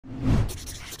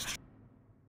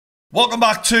Welcome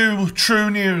back to True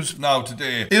News. Now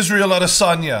today, Israel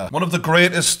Adesanya, one of the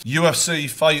greatest UFC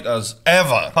fighters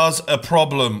ever, has a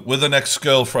problem with an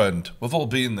ex-girlfriend. We've all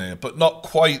been there, but not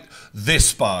quite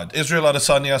this bad. Israel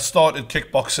Adesanya started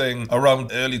kickboxing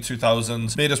around early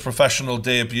 2000s, made his professional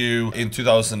debut in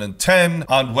 2010,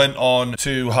 and went on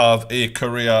to have a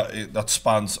career that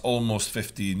spans almost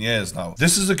 15 years now.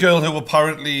 This is a girl who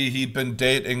apparently he'd been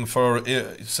dating for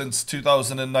since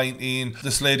 2019.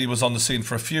 This lady was on the scene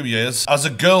for a few years as a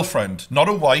girlfriend, not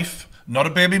a wife, not a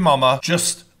baby mama,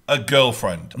 just a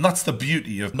girlfriend. And that's the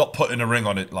beauty of not putting a ring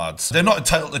on it, lads. They're not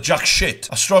entitled to jack shit.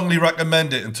 I strongly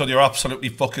recommend it until you're absolutely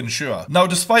fucking sure. Now,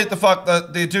 despite the fact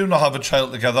that they do not have a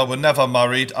child together, were never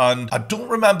married, and I don't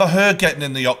remember her getting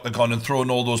in the octagon and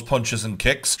throwing all those punches and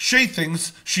kicks, she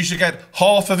thinks she should get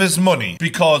half of his money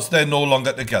because they're no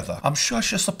longer together. I'm sure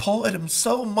she supported him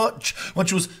so much when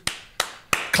she was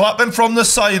clapping from the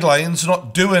sidelines,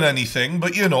 not doing anything,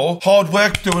 but you know, hard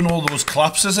work doing all those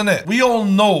claps, isn't it? We all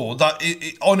know that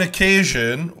on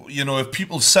occasion, you know, if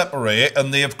people separate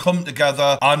and they have come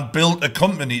together and built a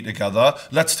company together,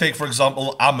 let's take, for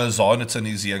example, Amazon. It's an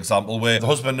easy example where the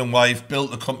husband and wife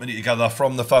built a company together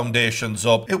from the foundations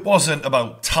up. It wasn't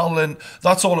about talent.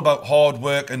 That's all about hard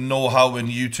work and know-how and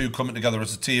you two coming together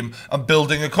as a team and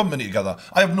building a company together.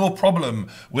 I have no problem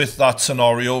with that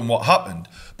scenario and what happened.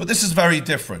 But this is very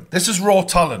different. This is raw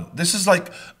talent. This is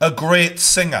like a great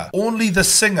singer. Only the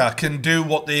singer can do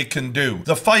what they can do.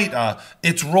 The fighter,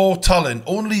 it's raw talent.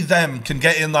 Only them can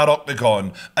get in that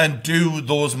octagon and do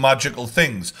those magical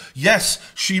things. Yes,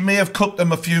 she may have cooked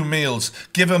them a few meals,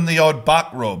 give him the odd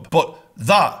back rub, but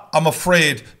that, I'm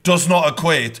afraid, does not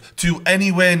equate to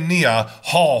anywhere near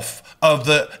half of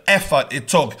the effort it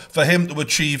took for him to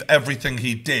achieve everything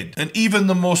he did. And even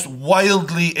the most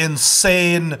wildly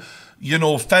insane, you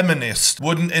know, feminist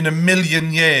wouldn't in a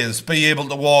million years be able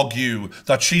to argue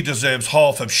that she deserves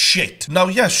half of shit. Now,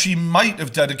 yes, she might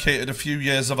have dedicated a few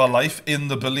years of her life in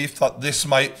the belief that this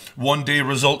might one day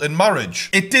result in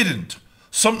marriage. It didn't.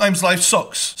 Sometimes life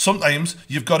sucks. Sometimes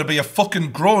you've got to be a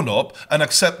fucking grown-up and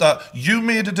accept that you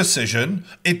made a decision,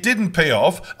 it didn't pay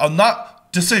off, and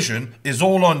that decision is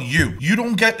all on you. You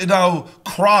don't get to now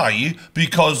cry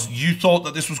because you thought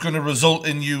that this was going to result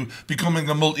in you becoming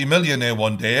a multi-millionaire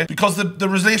one day because the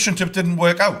relationship didn't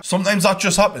work out. Sometimes that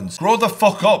just happens. Grow the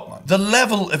fuck up, man. The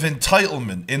level of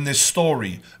entitlement in this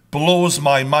story blows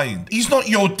my mind. He's not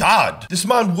your dad. This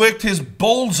man worked his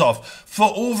balls off for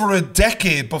over a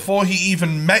decade before he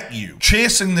even met you,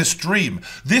 chasing this dream.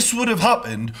 This would have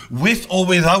happened with or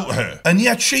without her. And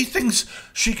yet she thinks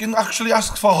she can actually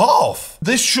ask for half.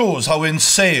 This shows how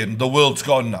insane the world's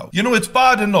gone now. You know, it's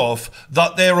bad enough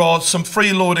that there are some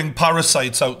freeloading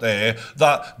parasites out there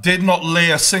that did not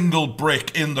lay a single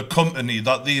brick in the company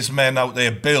that these men out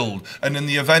there build. And in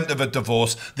the event of a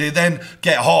divorce, they then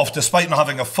get half despite not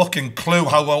having a fucking clue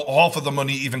how half of the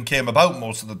money even came about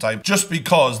most of the time, just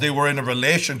because they were in a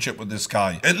relationship with this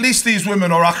guy. At least these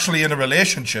women are actually in a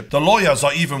relationship. The lawyers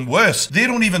are even worse. They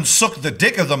don't even suck the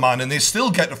dick of the man and they still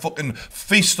get to fucking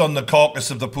feast on the carcass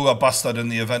of the poor bastard in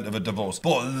the event of a divorce.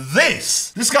 But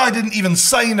this guy didn't even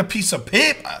sign a piece of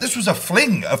paper. This was a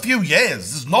fling, a few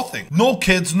years. There's nothing. No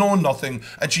kids, no nothing.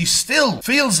 And she still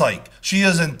feels like she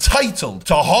is entitled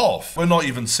to half. We're not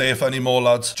even safe anymore,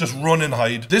 lads. Just run and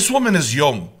hide. This woman is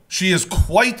young. She is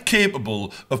quite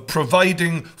capable of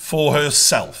providing for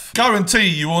herself. Guarantee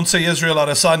you won't see Israel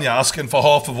Adesanya asking for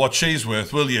half of what she's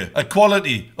worth, will you?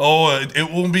 Equality. Oh,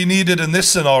 it won't be needed in this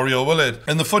scenario, will it?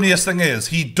 And the funniest thing is,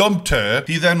 he dumped her,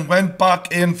 he then went back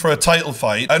in for a title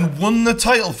fight and won the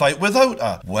title fight without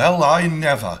her. Well, I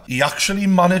never. He actually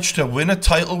managed to win a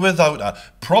title without her.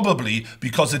 Probably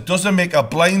because it doesn't make a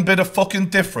blind bit of fucking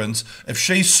difference if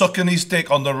she's sucking his dick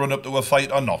on the run up to a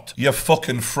fight or not. You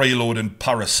fucking freeloading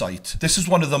parasite. This is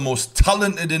one of the most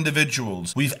talented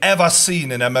individuals we've ever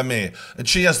seen in MMA, and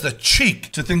she has the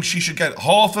cheek to think she should get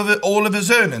half of it, all of his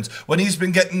earnings, when he's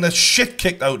been getting the shit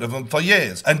kicked out of him for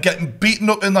years and getting beaten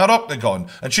up in that octagon,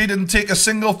 and she didn't take a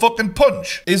single fucking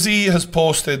punch. Izzy has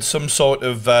posted some sort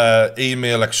of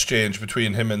email exchange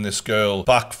between him and this girl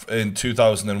back in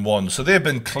 2001, so they've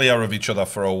been clear of each other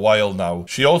for a while now.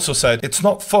 She also said, "It's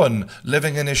not fun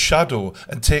living in his shadow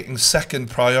and taking second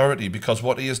priority because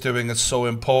what he is doing is so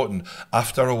important.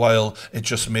 After a while, it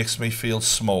just makes me feel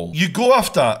small." You go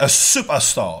after a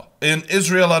superstar in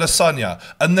Israel Adesanya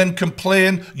and then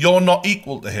complain you're not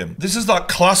equal to him. This is that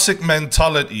classic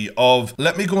mentality of,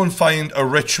 let me go and find a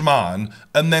rich man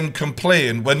and then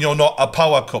complain when you're not a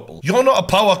power couple. You're not a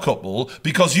power couple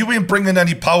because you ain't bringing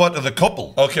any power to the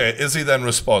couple. Okay, Izzy then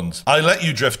responds, "I let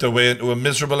you drift away into a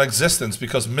miserable existence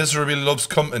because misery loves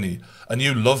company and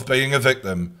you love being a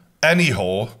victim.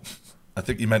 Anyhow." I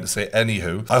think you meant to say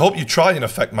anywho. I hope you try and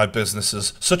affect my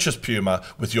businesses, such as Puma,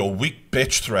 with your weak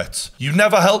bitch threats. You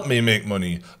never help me make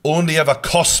money, only ever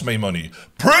cost me money.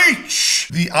 Preach!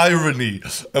 The irony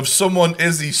of someone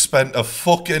Izzy spent a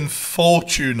fucking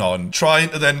fortune on, trying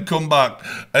to then come back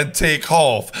and take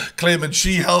half, claiming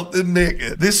she helped him make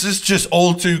it. This is just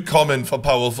all too common for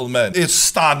powerful men. It's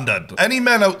standard. Any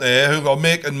men out there who are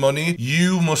making money,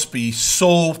 you must be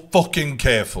so fucking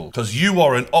careful, because you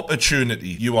are an opportunity.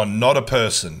 You are not a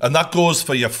person. And that goes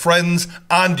for your friends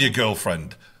and your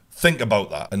girlfriend. Think about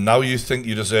that. And now you think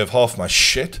you deserve half my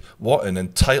shit? What an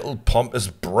entitled, pompous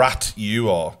brat you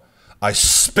are. I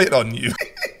spit on you.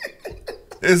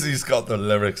 Izzy's got the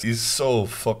lyrics. He's so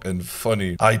fucking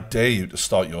funny. I dare you to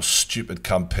start your stupid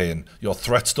campaign. Your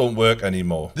threats don't work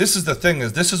anymore. This is the thing,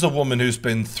 is this is a woman who's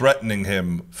been threatening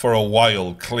him for a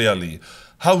while, clearly.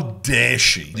 How dare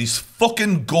she? These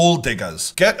fucking gold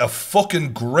diggers. Get a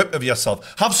fucking grip of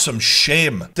yourself. Have some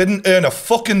shame. Didn't earn a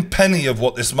fucking penny of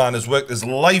what this man has worked his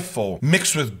life for.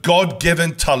 Mixed with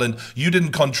God-given talent, you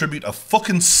didn't contribute a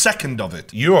fucking second of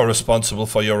it. You are responsible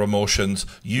for your emotions.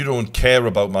 You don't care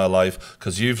about my life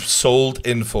because you've sold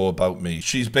info about me.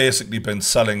 She's basically been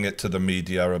selling it to the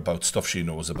media about stuff she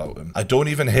knows about him. I don't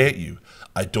even hate you.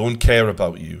 I don't care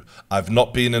about you. I've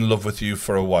not been in love with you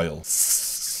for a while.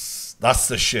 That's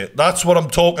the shit. That's what I'm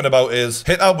talking about, is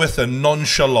hit her with a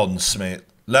nonchalance, mate.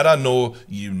 Let her know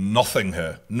you nothing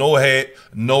her. No hate,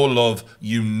 no love,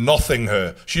 you nothing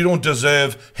her. She don't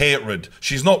deserve hatred.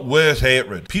 She's not worth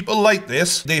hatred. People like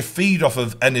this, they feed off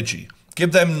of energy.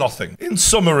 Give them nothing. In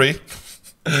summary,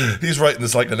 he's writing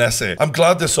this like an essay. I'm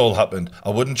glad this all happened. I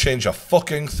wouldn't change a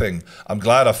fucking thing. I'm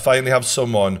glad I finally have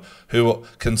someone who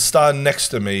can stand next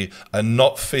to me and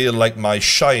not feel like my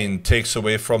shine takes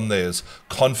away from theirs,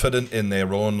 confident in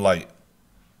their own light.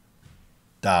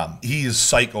 Damn. He is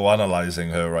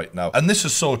psychoanalyzing her right now. And this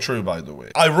is so true, by the way.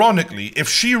 Ironically, if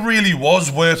she really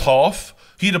was worth half,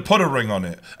 he'd have put a ring on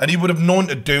it. And he would have known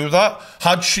to do that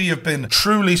had she have been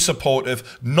truly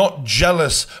supportive, not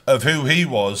jealous of who he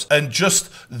was, and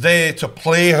just there to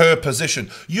play her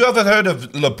position. You haven't heard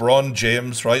of LeBron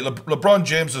James, right? LeBron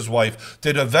James's wife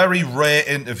did a very rare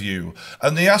interview,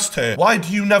 and they asked her, why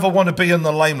do you never want to be in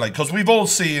the limelight? Because we've all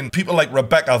seen people like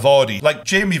Rebecca Vardy. Like,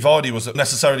 Jamie Vardy wasn't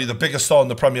necessarily the biggest star in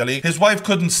the Premier League. His wife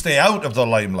couldn't stay out of the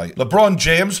limelight. LeBron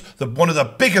James, one of the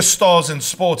biggest stars in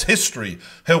sports history,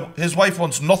 his wife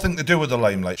wants nothing to do with the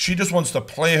limelight. She just wants to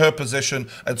play her position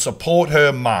and support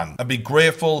her man and be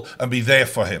grateful and be there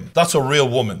for him. That's a real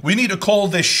woman. We need to call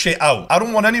this shit out. I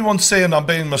don't want anyone saying I'm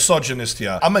being misogynist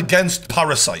here. I'm against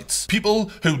parasites. People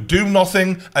who do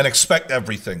nothing and expect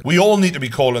everything. We all need to be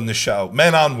calling this shit out,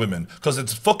 men and women, because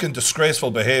it's fucking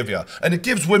disgraceful behavior and it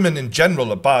gives women in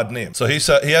general a bad name. So he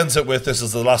ends it with, this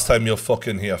is the last time you'll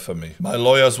fucking hear from me. My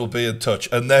lawyers will be in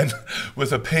touch. And then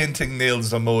with a painting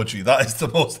nails emoji. That is the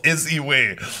most Izzy way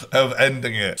of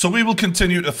ending it. So we will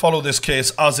continue to follow this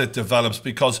case as it develops,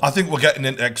 because I think we're getting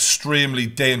into extremely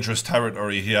dangerous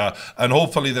territory here, and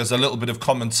hopefully there's a little bit of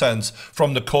common sense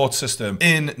from the court system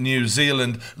in New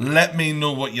Zealand. Let me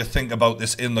know what you think about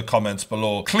this in the comments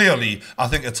below. Clearly, I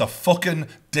think it's a fucking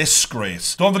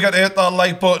disgrace. Don't forget to hit that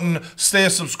like button, stay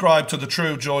subscribed to the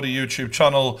True Geordie YouTube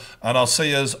channel, and I'll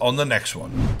see you on the next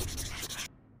one.